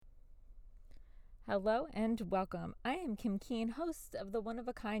Hello and welcome. I am Kim Keen, host of the One of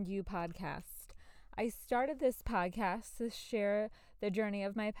a Kind You podcast. I started this podcast to share the journey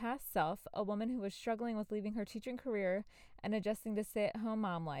of my past self, a woman who was struggling with leaving her teaching career and adjusting to stay-at-home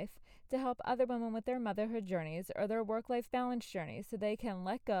mom life, to help other women with their motherhood journeys or their work-life balance journey so they can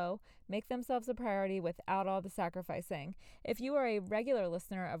let go, make themselves a priority without all the sacrificing. If you are a regular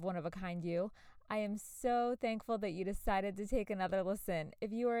listener of One of a Kind You, I am so thankful that you decided to take another listen.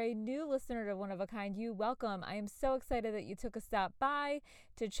 If you are a new listener to One of a Kind You, welcome. I am so excited that you took a stop by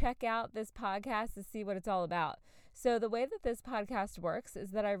to check out this podcast to see what it's all about. So the way that this podcast works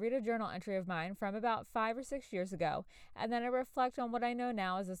is that I read a journal entry of mine from about 5 or 6 years ago, and then I reflect on what I know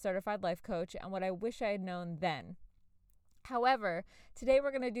now as a certified life coach and what I wish I had known then. However, today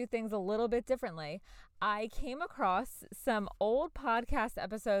we're going to do things a little bit differently. I came across some old podcast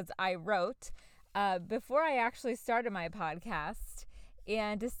episodes I wrote before I actually started my podcast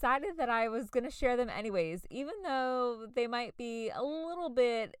and decided that I was going to share them anyways, even though they might be a little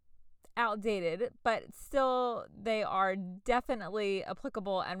bit outdated, but still they are definitely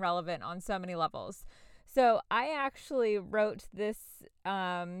applicable and relevant on so many levels. So I actually wrote this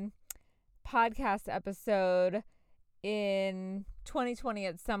podcast episode in 2020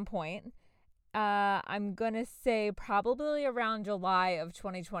 at some point. I'm going to say probably around July of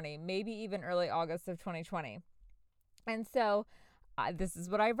 2020, maybe even early August of 2020. And so this is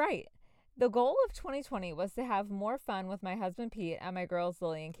what I write. The goal of 2020 was to have more fun with my husband Pete and my girls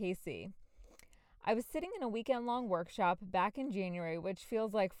Lily and Casey. I was sitting in a weekend-long workshop back in January, which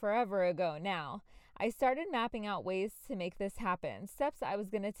feels like forever ago now. I started mapping out ways to make this happen, steps I was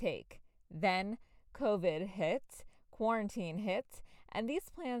going to take. Then COVID hit, quarantine hit, and these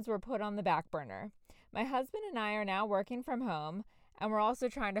plans were put on the back burner. My husband and I are now working from home, and we're also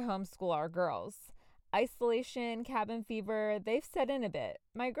trying to homeschool our girls. Isolation, cabin fever, they've set in a bit.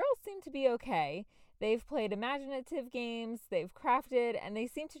 My girls seem to be okay. They've played imaginative games, they've crafted, and they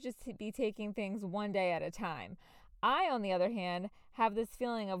seem to just be taking things one day at a time. I, on the other hand, have this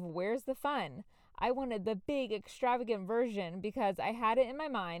feeling of where's the fun? I wanted the big, extravagant version because I had it in my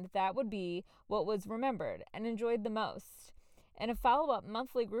mind that would be what was remembered and enjoyed the most. In a follow-up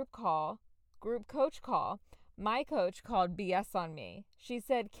monthly group coach call, my coach called BS on me. She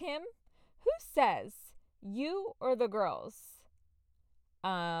said, "Kim, who says, you or the girls?"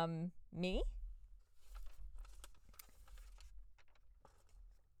 Me?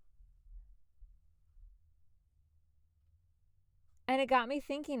 And it got me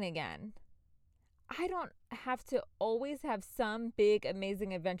thinking again. I don't have to always have some big,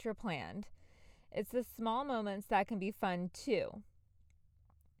 amazing adventure planned. It's the small moments that can be fun too.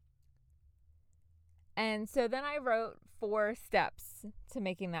 And so then I wrote 4 steps to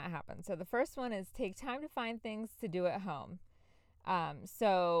making that happen. So the first one is take time to find things to do at home.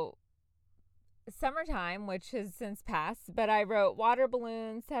 So summertime, which has since passed, but I wrote water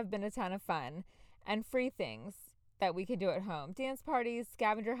balloons have been a ton of fun, and free things that we could do at home. Dance parties,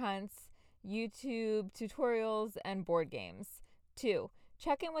 scavenger hunts, YouTube tutorials, and board games. 2,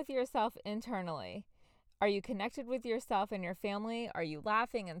 check in with yourself internally. Are you connected with yourself and your family? Are you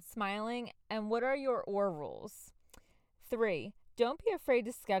laughing and smiling? And what are your or rules? 3, don't be afraid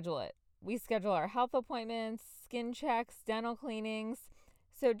to schedule it. We schedule our health appointments, skin checks, dental cleanings.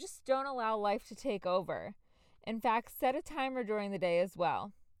 So just don't allow life to take over. In fact, set a timer during the day as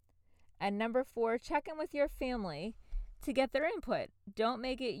well. And number 4, check in with your family to get their input. Don't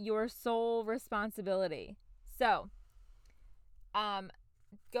make it your sole responsibility. So,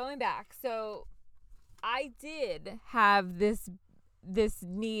 going back, so I did have this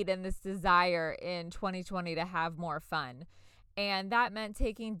need and this desire in 2020 to have more fun. And that meant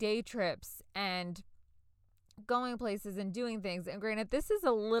taking day trips and going places and doing things. And granted, this is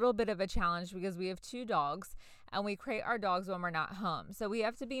a little bit of a challenge because we have 2 dogs and we crate our dogs when we're not home. So we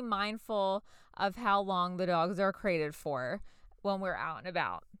have to be mindful of how long the dogs are crated for when we're out and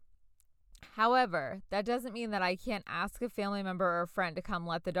about. However, that doesn't mean that I can't ask a family member or a friend to come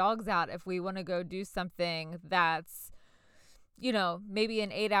let the dogs out if we want to go do something that's, maybe an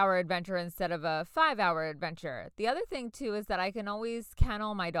 8-hour adventure instead of a 5-hour adventure. The other thing too is that I can always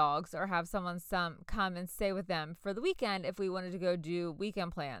kennel my dogs or have someone come and stay with them for the weekend if we wanted to go do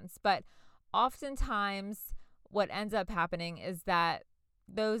weekend plans. But oftentimes what ends up happening is that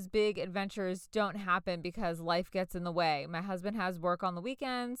those big adventures don't happen because life gets in the way. My husband has work on the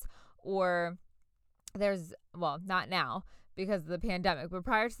weekends, or not now because of the pandemic, but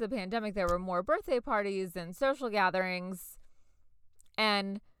prior to the pandemic, there were more birthday parties and social gatherings.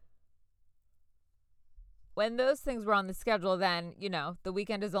 And when those things were on the schedule, then, the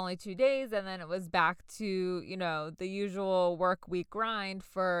weekend is only 2 days, and then it was back to, the usual work week grind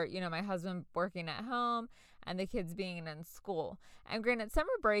for, my husband working at home and the kids being in school. And granted,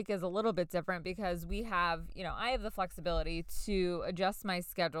 summer break is a little bit different because we have, I have the flexibility to adjust my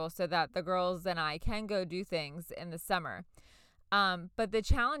schedule so that the girls and I can go do things in the summer. But the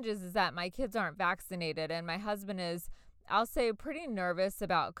challenge is that my kids aren't vaccinated, and my husband is, I'll say, pretty nervous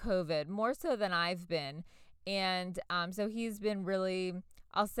about COVID, more so than I've been. And so he's been really,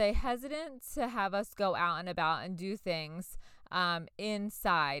 I'll say, hesitant to have us go out and about and do things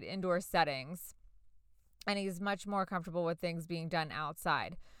inside, indoor settings. And he's much more comfortable with things being done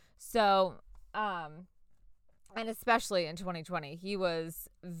outside. So, and especially in 2020, he was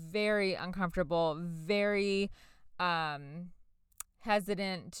very uncomfortable, very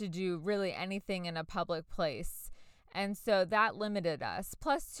hesitant to do really anything in a public place. And so that limited us.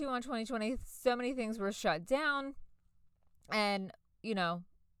 Plus, too, on 2020, so many things were shut down. And,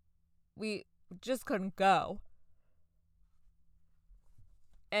 we just couldn't go.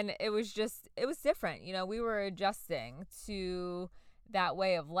 And it was different. We were adjusting to that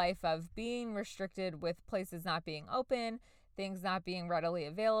way of life of being restricted with places not being open, things not being readily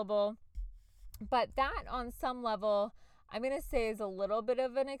available. But that, on some level, I'm going to say is a little bit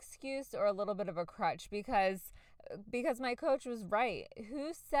of an excuse or a little bit of a crutch because my coach was right.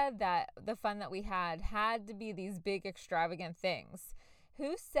 Who said that the fun that we had to be these big extravagant things?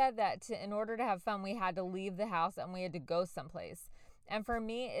 Who said that in order to have fun, we had to leave the house and we had to go someplace? And for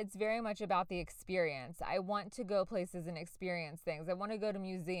me, it's very much about the experience. I want to go places and experience things. I want to go to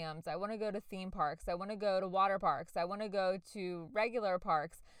museums. I want to go to theme parks. I want to go to water parks. I want to go to regular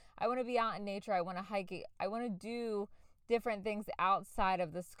parks. I want to be out in nature. I want to hike. I want to do different things outside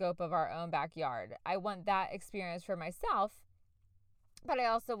of the scope of our own backyard. I want that experience for myself, but I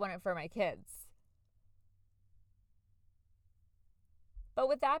also want it for my kids. But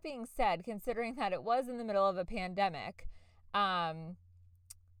with that being said, considering that it was in the middle of a pandemic, there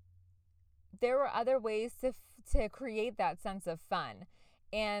were other ways to create that sense of fun.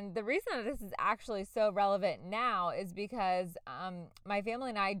 And the reason that this is actually so relevant now is because my family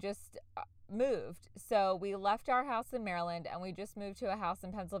and I just moved. So we left our house in Maryland and we just moved to a house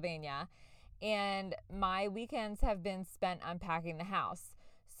in Pennsylvania. And my weekends have been spent unpacking the house.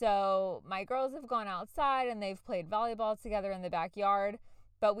 So my girls have gone outside and they've played volleyball together in the backyard,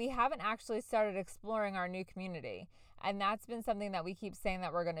 but we haven't actually started exploring our new community. And that's been something that we keep saying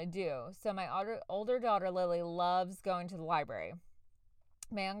that we're going to do. So my older daughter, Lily, loves going to the library.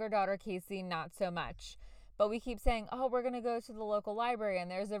 My younger daughter, Casey, not so much. But we keep saying, we're going to go to the local library. And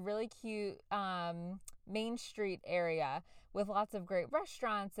there's a really cute Main Street area with lots of great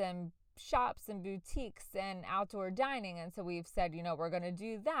restaurants and shops and boutiques and outdoor dining. And so we've said, we're going to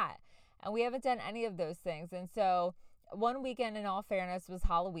do that. And we haven't done any of those things. And so one weekend, in all fairness, was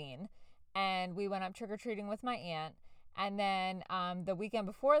Halloween. And we went up trick-or-treating with my aunt. And then the weekend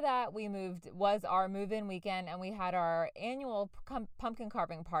before that, was our move-in weekend, and we had our annual pumpkin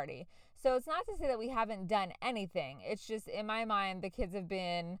carving party. So it's not to say that we haven't done anything. It's just, in my mind, the kids have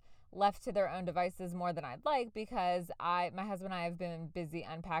been left to their own devices more than I'd like because my husband and I have been busy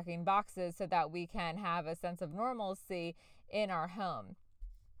unpacking boxes so that we can have a sense of normalcy in our home.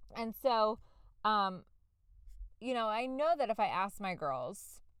 And so, I know that if I ask my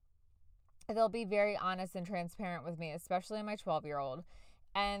girls, they'll be very honest and transparent with me, especially my 12-year-old.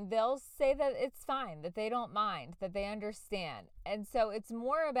 And they'll say that it's fine, that they don't mind, that they understand. And so it's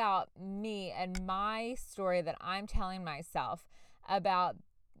more about me and my story that I'm telling myself about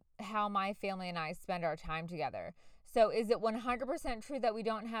how my family and I spend our time together. So is it 100% true that we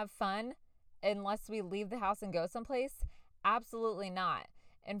don't have fun unless we leave the house and go someplace? Absolutely not.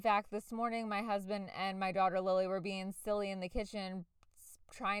 In fact, this morning, my husband and my daughter Lily were being silly in the kitchen,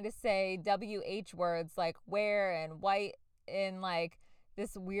 trying to say WH words like where and white in like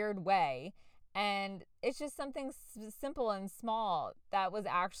this weird way. And it's just something simple and small that was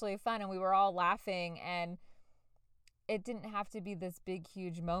actually fun. And we were all laughing, and it didn't have to be this big,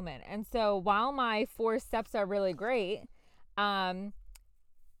 huge moment. And so while my 4 steps are really great,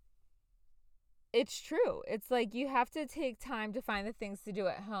 it's true. It's like you have to take time to find the things to do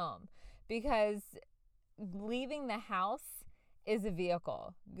at home, because leaving the house is a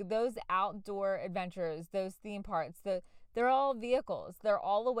vehicle. Those outdoor adventures, those theme parks, they're all vehicles. They're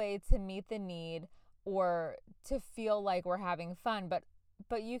all a way to meet the need or to feel like we're having fun. But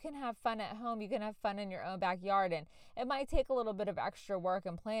but you can have fun at home. You can have fun in your own backyard, and it might take a little bit of extra work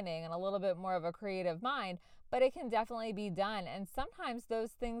and planning and a little bit more of a creative mind, but it can definitely be done. And sometimes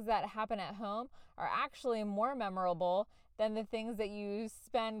those things that happen at home are actually more memorable than the things that you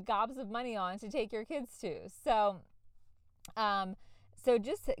spend gobs of money on to take your kids to. So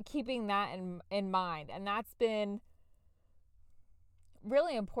just keeping that in mind. And that's been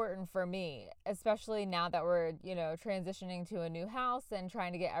really important for me, especially now that we're, transitioning to a new house and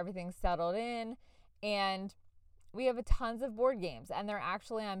trying to get everything settled in. And we have tons of board games and they're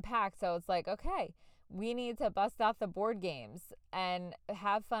actually unpacked. So it's like, okay, we need to bust out the board games and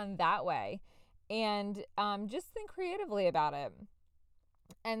have fun that way. And just think creatively about it.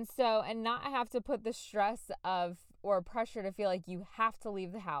 And not have to put the stress of or pressure to feel like you have to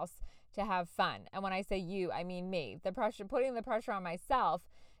leave the house to have fun. And when I say you, I mean me. Putting the pressure on myself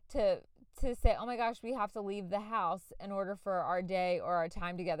to say, oh my gosh, we have to leave the house in order for our day or our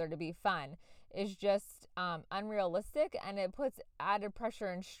time together to be fun is just unrealistic, and it puts added pressure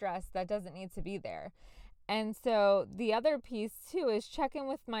and stress that doesn't need to be there. And so the other piece too is check in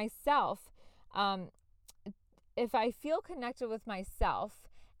with myself. If I feel connected with myself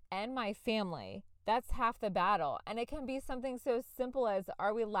and my family, that's half the battle. And it can be something so simple as,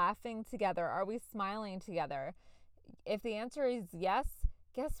 are we laughing together? Are we smiling together? If the answer is yes,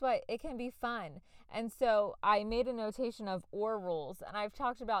 guess what? It can be fun. And so I made a notation of OR rules, and I've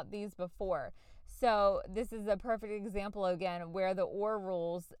talked about these before. So this is a perfect example again where the OR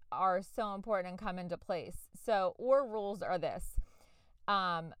rules are so important and come into place. So OR rules are this.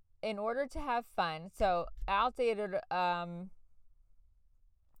 In order to have fun, so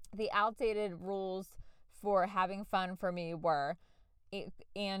the outdated rules for having fun for me were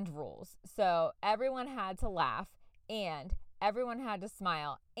and rules. So everyone had to laugh, and everyone had to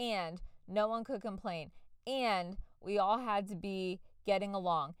smile, and no one could complain, and we all had to be getting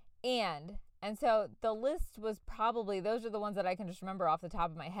along, and so the list was probably, those are the ones that I can just remember off the top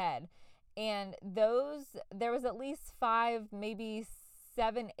of my head. And there was at least 5, maybe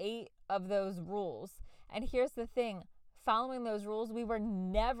 7, 8 of those rules. And here's the thing, following those rules, we were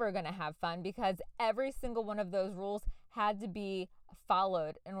never going to have fun because every single one of those rules had to be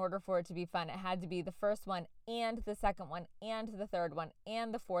followed in order for it to be fun. It had to be the first one and the second one and the third one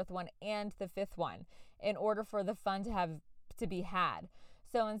and the fourth one and the fifth one in order for the fun to be had.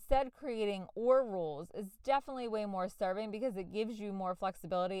 So instead, creating OR rules is definitely way more serving because it gives you more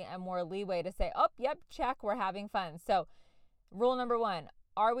flexibility and more leeway to say, oh, yep, check, we're having fun. So rule number 1,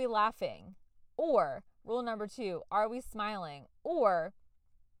 are we laughing? Or rule number 2, are we smiling? Or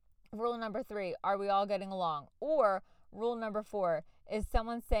rule number 3, are we all getting along? Or rule number 4, is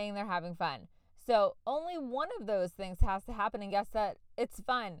someone saying they're having fun? So only one of those things has to happen, and guess that it's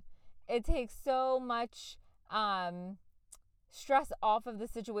fun. It takes so much stress off of the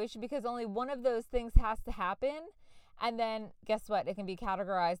situation because only one of those things has to happen. And then guess what? It can be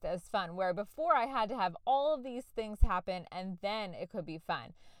categorized as fun, where before I had to have all of these things happen and then it could be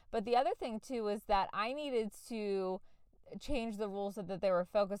fun. But the other thing too is that I needed to change the rules so that they were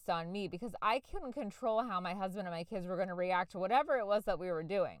focused on me because I couldn't control how my husband and my kids were going to react to whatever it was that we were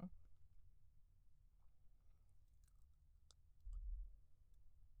doing.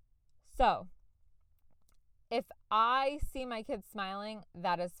 So if I see my kids smiling,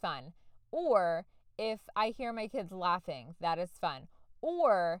 that is fun. Or if I hear my kids laughing, that is fun.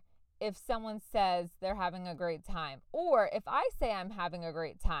 Or if someone says they're having a great time, or if I say I'm having a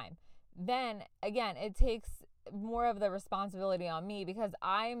great time, then again, it takes more of the responsibility on me because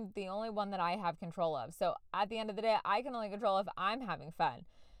I'm the only one that I have control of. So at the end of the day, I can only control if I'm having fun.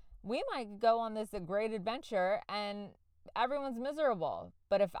 We might go on this great adventure and everyone's miserable.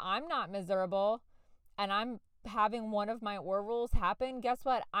 But if I'm not miserable and I'm having one of my OR rules happen, guess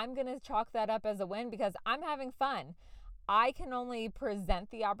what? I'm going to chalk that up as a win because I'm having fun. I can only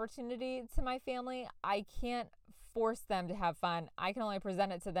present the opportunity to my family. I can't force them to have fun. I can only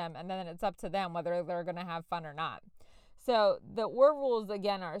present it to them, and then it's up to them whether they're going to have fun or not. So the OR rules,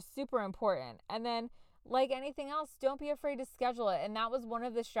 again, are super important. And then, like anything else, don't be afraid to schedule it. And that was one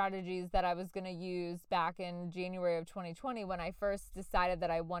of the strategies that I was going to use back in January of 2020 when I first decided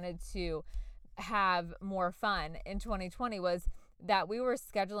that I wanted to have more fun in 2020, was that we were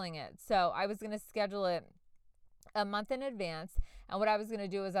scheduling it. So I was going to schedule it a month in advance. And what I was going to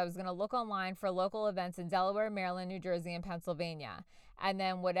do is I was going to look online for local events in Delaware, Maryland, New Jersey, and Pennsylvania. And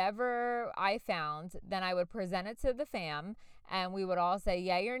then whatever I found, then I would present it to the fam and we would all say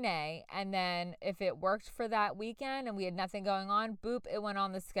yay or nay. And then if it worked for that weekend and we had nothing going on, boop, it went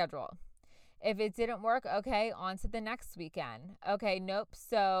on the schedule. If it didn't work, okay, on to the next weekend. Okay, nope.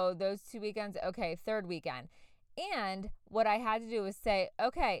 So those 2 weekends, okay, third weekend. And what I had to do was say,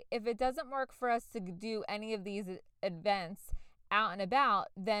 okay, if it doesn't work for us to do any of these events out and about,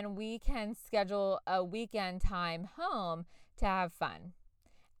 then we can schedule a weekend time home to have fun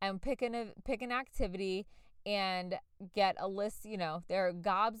and pick an activity and get a list. There are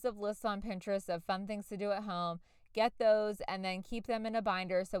gobs of lists on Pinterest of fun things to do at home. Get those and then keep them in a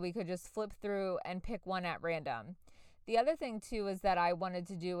binder so we could just flip through and pick one at random. The other thing too is that I wanted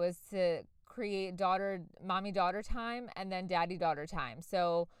to do was to create mommy-daughter time and then daddy-daughter time.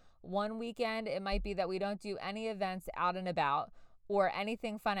 So one weekend, it might be that we don't do any events out and about or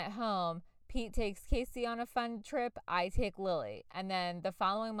anything fun at home. Pete takes Casey on a fun trip. I take Lily. And then the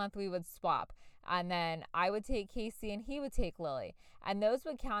following month we would swap. And then I would take Casey and he would take Lily. And those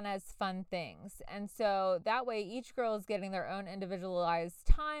would count as fun things. And so that way each girl is getting their own individualized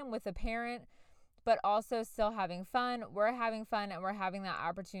time with a parent, but also still having fun. We're having fun and we're having that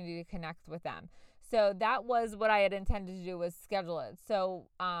opportunity to connect with them. So that was what I had intended to do, was schedule it. So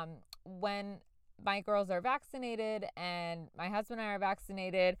when my girls are vaccinated and my husband and I are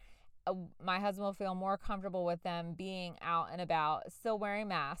vaccinated, my husband will feel more comfortable with them being out and about, still wearing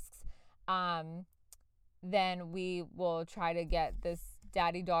masks. Then we will try to get this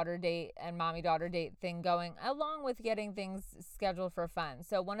daddy-daughter date and mommy-daughter date thing going, along with getting things scheduled for fun.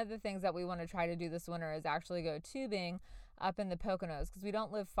 So one of the things that we want to try to do this winter is actually go tubing up in the Poconos, because we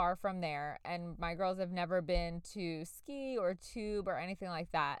don't live far from there, and my girls have never been to ski or tube or anything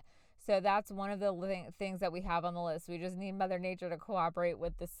like that. So that's one of the things that we have on the list. We just need Mother Nature to cooperate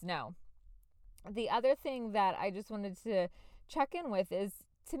with the snow. The other thing that I just wanted to check in with is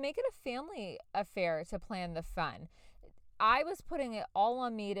to make it a family affair to plan the fun. I was putting it all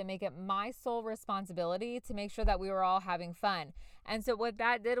on me to make it my sole responsibility to make sure that we were all having fun. And so what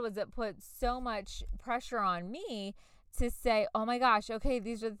that did was it put so much pressure on me to say, oh my gosh, okay,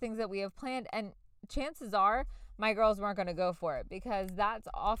 these are the things that we have planned. And chances are my girls weren't going to go for it, because that's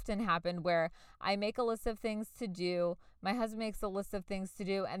often happened where I make a list of things to do, my husband makes a list of things to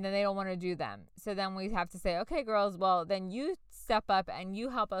do, and then they don't want to do them. So then we have to say, okay, girls, well, then you step up and you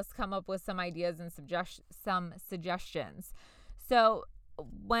help us come up with some ideas and some suggestions. So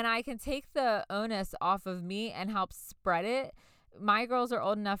when I can take the onus off of me and help spread it, my girls are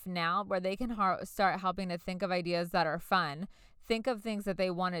old enough now where they can start helping to think of ideas that are fun, think of things that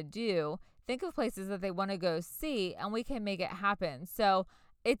they want to do, think of places that they want to go see, and we can make it happen. So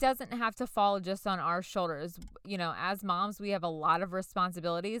it doesn't have to fall just on our shoulders. As moms, we have a lot of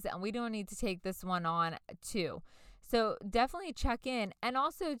responsibilities, and we don't need to take this one on too. So definitely check in. And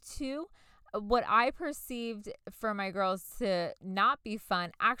also too, what I perceived for my girls to not be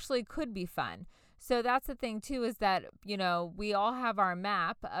fun actually could be fun. So that's the thing too, is that, we all have our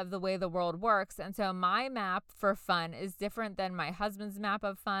map of the way the world works. And so my map for fun is different than my husband's map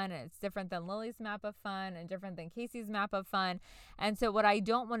of fun. And it's different than Lily's map of fun, and different than Casey's map of fun. And so what I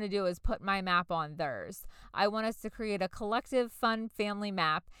don't want to do is put my map on theirs. I want us to create a collective fun family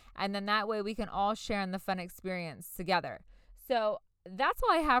map. And then that way we can all share in the fun experience together. So that's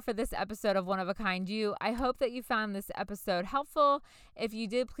all I have for this episode of One of a Kind You. I hope that you found this episode helpful. If you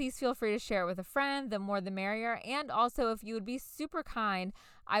did, please feel free to share it with a friend. The more the merrier. And also, if you would be super kind,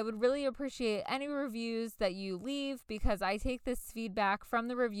 I would really appreciate any reviews that you leave, because I take this feedback from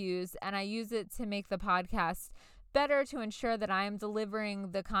the reviews and I use it to make the podcast better, to ensure that I am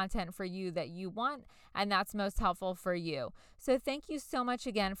delivering the content for you that you want and that's most helpful for you. So thank you so much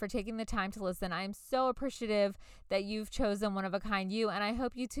again for taking the time to listen. I'm so appreciative that you've chosen One of a Kind You, and I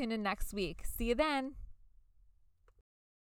hope you tune in next week. See you then.